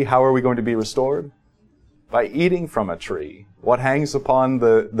tree. How are we going to be restored? By eating from a tree. What hangs upon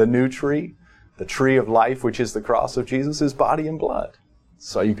the new tree? The tree of life, which is the cross of Jesus, his body and blood.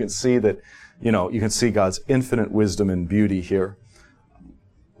 So you can see that, you can see God's infinite wisdom and beauty here.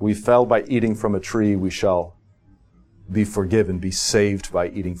 We fell by eating from a tree, we shall be forgiven, be saved by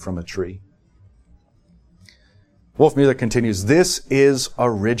eating from a tree. Wolfmueller continues, this is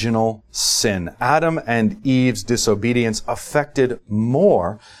original sin. Adam and Eve's disobedience affected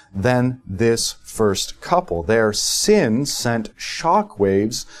more than this first couple. Their sin sent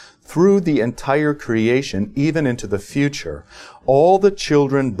shockwaves through the entire creation, even into the future. All the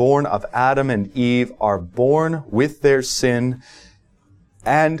children born of Adam and Eve are born with their sin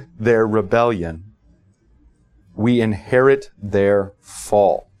and their rebellion. We inherit their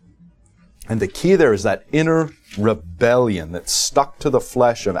fall. And the key there is that inner rebellion that stuck to the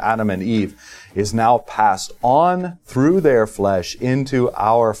flesh of Adam and Eve is now passed on through their flesh into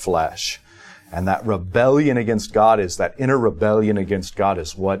our flesh. And that rebellion against God is, that inner rebellion against God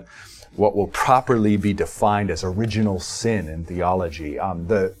is what will properly be defined as original sin in theology.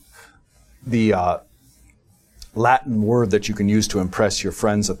 The Latin word that you can use to impress your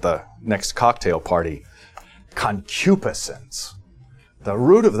friends at the next cocktail party, concupiscence. The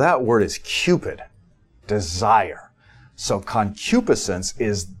root of that word is cupid, desire. So concupiscence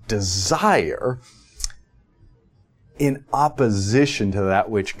is desire in opposition to that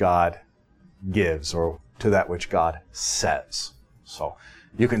which God gives or to that which God says. So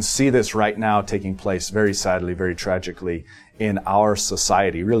you can see this right now taking place very sadly, very tragically in our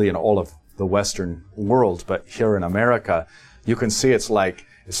society, really in all of the Western world, but here in America, you can see it's like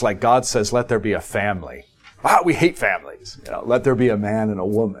God says, let there be a family. We hate families. Let there be a man and a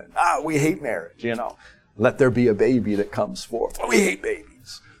woman. We hate marriage. Let there be a baby that comes forth. We hate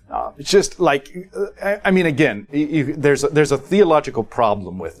babies. It's just like, again, there's a theological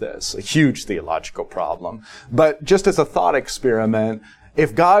problem with this, a huge theological problem. But just as a thought experiment,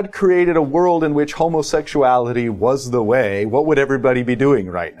 if God created a world in which homosexuality was the way, what would everybody be doing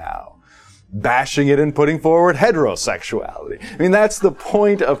right now? Bashing it and putting forward heterosexuality. That's the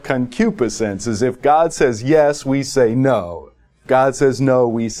point of concupiscence, is if God says yes, we say no. If God says no,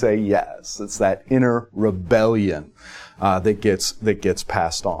 we say yes. It's that inner rebellion that gets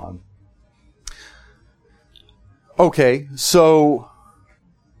passed on. Okay, so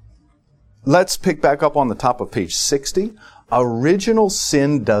let's pick back up on the top of page 60. Original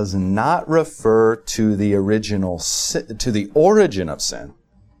sin does not refer to the origin of sin,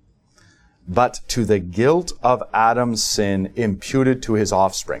 but to the guilt of Adam's sin imputed to his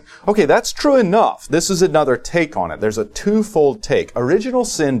offspring. Okay, that's true enough. This is another take on it. There's a twofold take. Original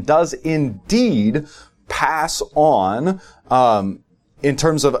sin does indeed pass on, in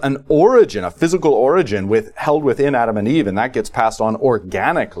terms of an origin, a physical origin held within Adam and Eve, and that gets passed on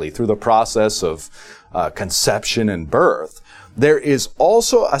organically through the process of conception and birth. There is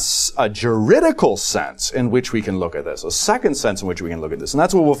also a juridical sense in which we can look at this, a second sense in which we can look at this, and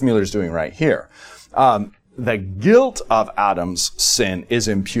that's what Wolfmueller is doing right here. The guilt of Adam's sin is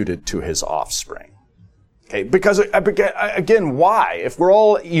imputed to his offspring. Okay, because again, why? If we're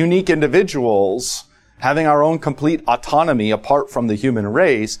all unique individuals having our own complete autonomy apart from the human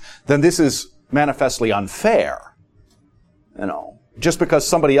race, then this is manifestly unfair. Just because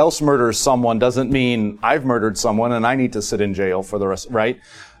somebody else murders someone doesn't mean I've murdered someone and I need to sit in jail for the rest, right?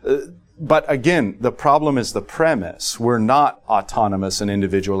 But again, the problem is the premise. We're not autonomous and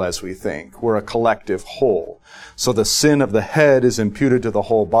individual as we think. We're a collective whole. So the sin of the head is imputed to the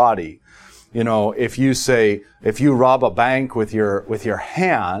whole body. If you rob a bank with your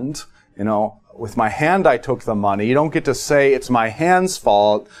hand, with my hand I took the money, you don't get to say it's my hand's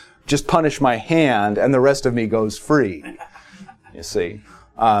fault, just punish my hand and the rest of me goes free. You see,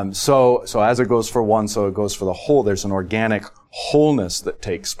 so as it goes for one, so it goes for the whole. There's an organic wholeness that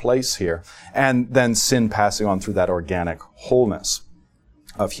takes place here, and then sin passing on through that organic wholeness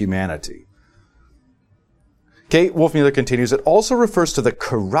of humanity. Okay, Wolfmueller continues, it also refers to the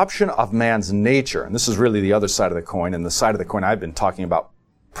corruption of man's nature, and this is really the other side of the coin, and the side of the coin I've been talking about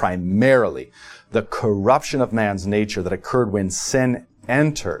primarily, the corruption of man's nature that occurred when sin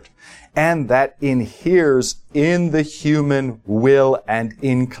entered, and that inheres in the human will and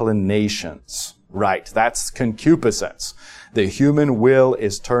inclinations. Right, that's concupiscence. The human will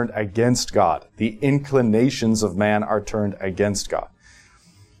is turned against God. The inclinations of man are turned against God.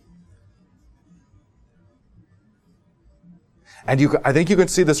 And I think you can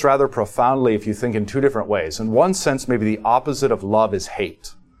see this rather profoundly if you think in two different ways. In one sense, maybe the opposite of love is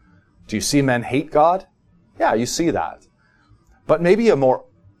hate. Do you see men hate God? Yeah, you see that. But maybe a more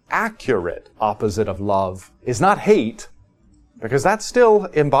accurate opposite of love is not hate, because that still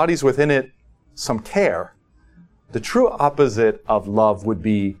embodies within it some care. The true opposite of love would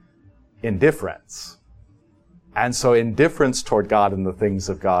be indifference. And so indifference toward God and the things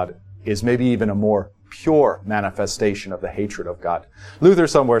of God is maybe even a more pure manifestation of the hatred of God. Luther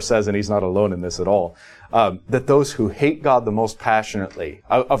somewhere says, and he's not alone in this at all, that those who hate God the most passionately,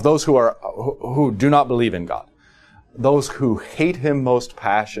 of those who do not believe in God, those who hate him most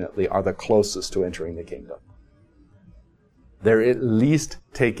passionately are the closest to entering the kingdom. They're at least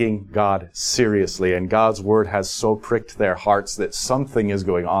taking God seriously, and God's word has so pricked their hearts that something is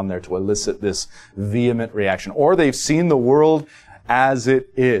going on there to elicit this vehement reaction. Or they've seen the world as it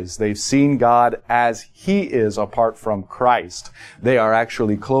is. They've seen God as he is apart from Christ. They are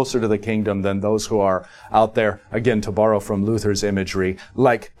actually closer to the kingdom than those who are out there, again, to borrow from Luther's imagery,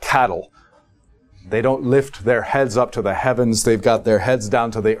 like cattle. They don't lift their heads up to the heavens. They've got their heads down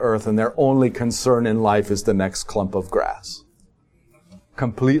to the earth, and their only concern in life is the next clump of grass.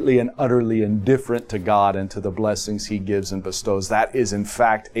 Completely and utterly indifferent to God and to the blessings he gives and bestows. That is, in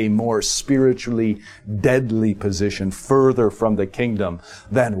fact, a more spiritually deadly position, further from the kingdom,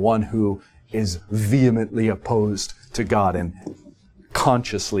 than one who is vehemently opposed to God and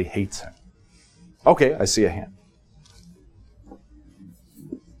consciously hates him. Okay, I see a hand.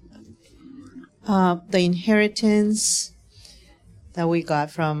 The inheritance that we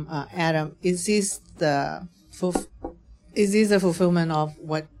got from Adam, is this the fulfillment of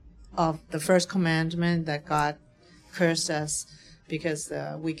the first commandment that God cursed us because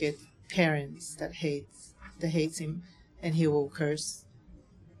the wicked parents that hates him, and he will curse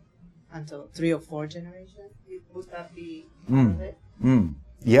until 3 or 4 generations? Would that be part of it?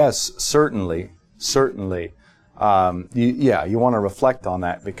 Yes, certainly. You want to reflect on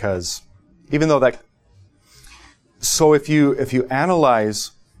that, because even though that, so if you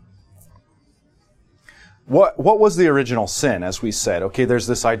analyze what was the original sin, as we said, okay, there's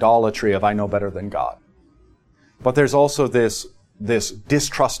this idolatry of I know better than God. But there's also this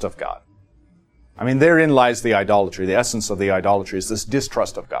distrust of God. I mean, therein lies the idolatry. The essence of the idolatry is this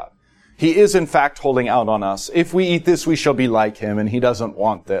distrust of God. He is in fact holding out on us. If we eat this, we shall be like him, and he doesn't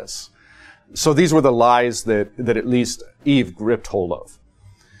want this. So these were the lies that at least Eve gripped hold of.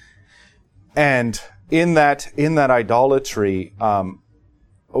 And in that idolatry,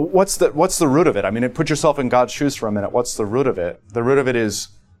 what's the root of it? I mean, put yourself in God's shoes for a minute. What's the root of it? The root of it is,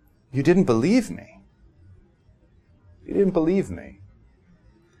 you didn't believe me. You didn't believe me.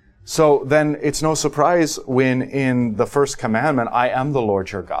 So then it's no surprise when in the first commandment, I am the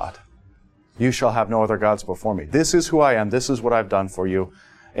Lord your God. You shall have no other gods before me. This is who I am. This is what I've done for you.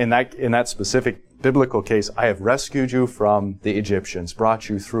 In that specific biblical case, I have rescued you from the Egyptians, brought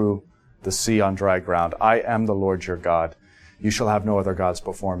you through the sea on dry ground. I am the Lord your God. You shall have no other gods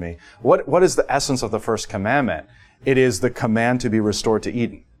before me. What is the essence of the first commandment? It is the command to be restored to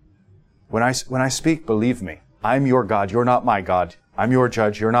Eden. When I speak, believe me. I'm your God. You're not my God. I'm your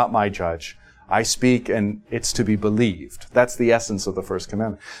judge. You're not my judge. I speak, and it's to be believed. That's the essence of the first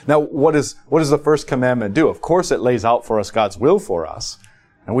commandment. Now, what does the first commandment do? Of course, it lays out for us God's will for us.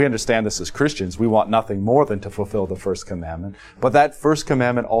 And we understand this as Christians. We want nothing more than to fulfill the first commandment. But that first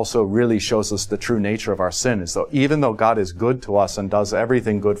commandment also really shows us the true nature of our sin. Is that even though God is good to us and does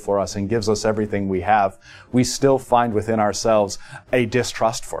everything good for us and gives us everything we have, we still find within ourselves a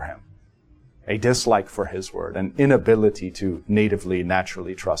distrust for him, a dislike for his word, an inability to natively,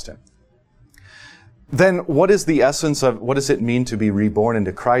 naturally trust him. Then what is the essence of, what does it mean to be reborn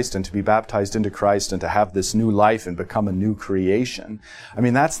into Christ and to be baptized into Christ and to have this new life and become a new creation? I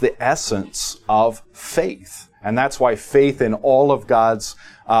mean, that's the essence of faith. And that's why faith in all of God's,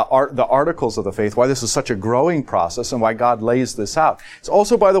 the articles of the faith, why this is such a growing process and why God lays this out. It's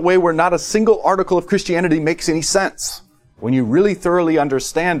also, by the way, where not a single article of Christianity makes any sense. When you really thoroughly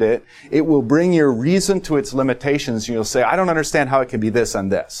understand it, it will bring your reason to its limitations. And you'll say, I don't understand how it can be this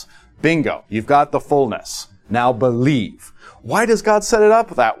and this. Bingo. You've got the fullness. Now believe. Why does God set it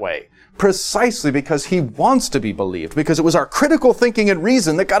up that way? Precisely because he wants to be believed. Because it was our critical thinking and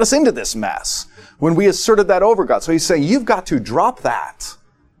reason that got us into this mess when we asserted that over God. So he's saying, you've got to drop that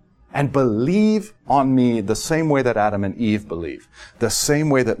and believe on me the same way that Adam and Eve believe. The same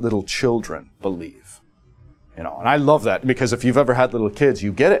way that little children believe. And I love that, because if you've ever had little kids,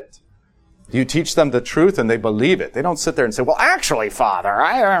 you get it. You teach them the truth and they believe it. They don't sit there and say, well, actually, Father,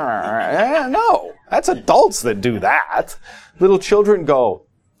 no. That's adults that do that. Little children go,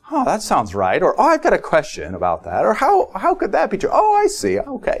 oh, that sounds right. Or, oh, I've got a question about that. Or, how could that be true? Oh, I see.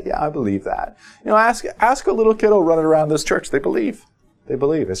 Okay, yeah, I believe that. Ask a little kiddo running around this church. They believe. They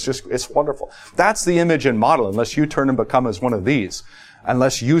believe. It's wonderful. That's the image and model, unless you turn and become as one of these.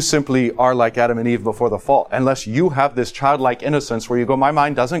 Unless you simply are like Adam and Eve before the fall. Unless you have this childlike innocence where you go, my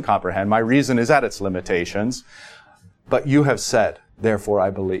mind doesn't comprehend. My reason is at its limitations. But you have said, therefore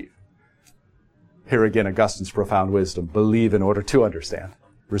I believe. Here again, Augustine's profound wisdom. Believe in order to understand.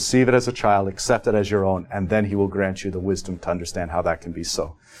 Receive it as a child, accept it as your own, and then he will grant you the wisdom to understand how that can be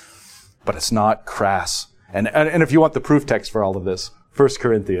so. But it's not crass. And if you want the proof text for all of this, 1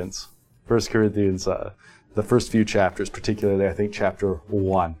 Corinthians, the first few chapters, particularly I think chapter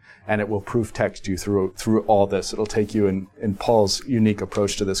 1, and it will proof text you through all this. It'll take you in Paul's unique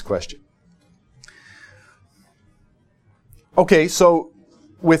approach to this question. Okay, so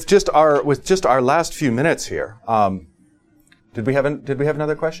with just our last few minutes here, did we have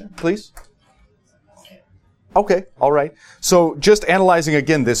another question, please? Okay, all right. So just analyzing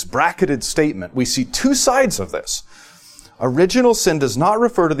again this bracketed statement, we see two sides of this. Original sin does not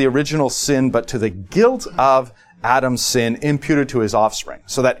refer to the original sin, but to the guilt of Adam's sin imputed to his offspring.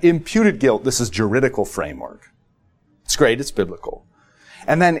 So that imputed guilt, this is juridical framework. It's great, it's biblical.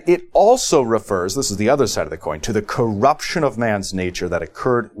 And then it also refers, this is the other side of the coin, to the corruption of man's nature that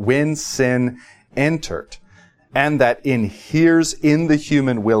occurred when sin entered, and that inheres in the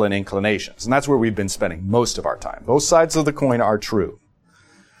human will and inclinations. And that's where we've been spending most of our time. Both sides of the coin are true.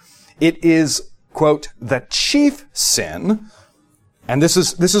 It is, quote, the chief sin, and this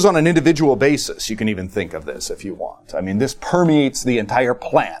is on an individual basis. You can even think of this if you want. I mean, this permeates the entire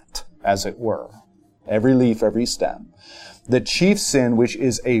plant, as it were. Every leaf, every stem. The chief sin, which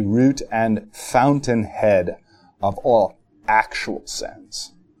is a root and fountainhead of all actual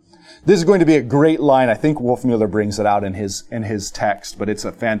sins. This is going to be a great line. I think Wolfmueller brings it out in his text, but it's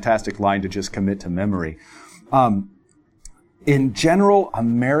a fantastic line to just commit to memory. In general,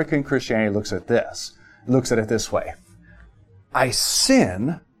 American Christianity looks at it this way. I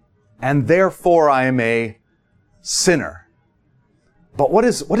sin, and therefore I am a sinner. But what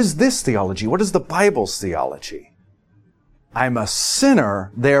is this theology? What is the Bible's theology? I'm a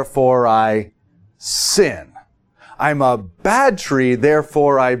sinner, therefore I sin. I'm a bad tree,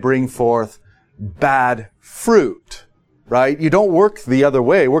 therefore I bring forth bad fruit. Right? You don't work the other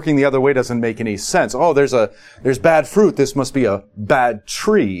way. Working the other way doesn't make any sense. Oh, there's bad fruit. This must be a bad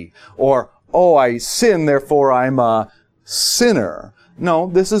tree. Or, oh, I sin, therefore I'm a sinner. No,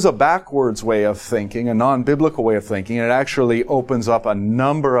 this is a backwards way of thinking, a non-biblical way of thinking. And it actually opens up a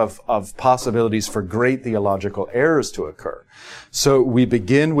number of possibilities for great theological errors to occur. So we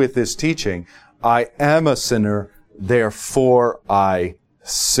begin with this teaching, I am a sinner, therefore I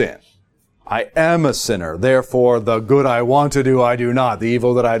sin. I am a sinner, therefore the good I want to do, I do not. The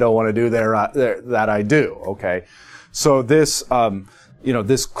evil that I don't want to do, that I do. Okay? So this,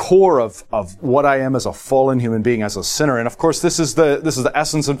 this core of what I am as a fallen human being, as a sinner, and of course this is the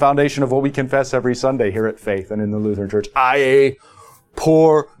essence and foundation of what we confess every Sunday here at Faith and in the Lutheran Church. I, a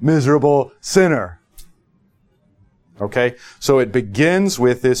poor, miserable sinner. Okay? So it begins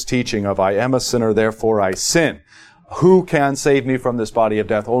with this teaching of I am a sinner, therefore I sin. Who can save me from this body of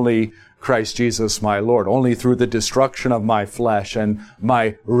death? Only Christ Jesus, my Lord. Only through the destruction of my flesh and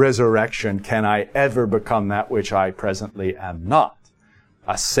my resurrection can I ever become that which I presently am not.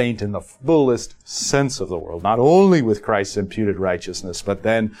 A saint in the fullest sense of the word, not only with Christ's imputed righteousness, but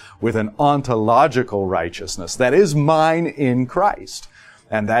then with an ontological righteousness that is mine in Christ.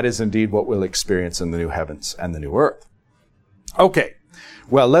 And that is indeed what we'll experience in the new heavens and the new earth. Okay.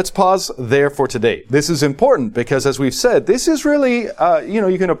 Well, let's pause there for today. This is important because, as we've said, this is really,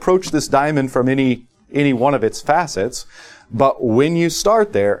 you can approach this diamond from any one of its facets. But when you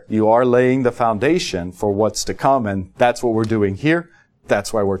start there, you are laying the foundation for what's to come. And that's what we're doing here.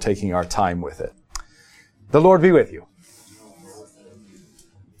 That's why we're taking our time with it. The Lord be with you.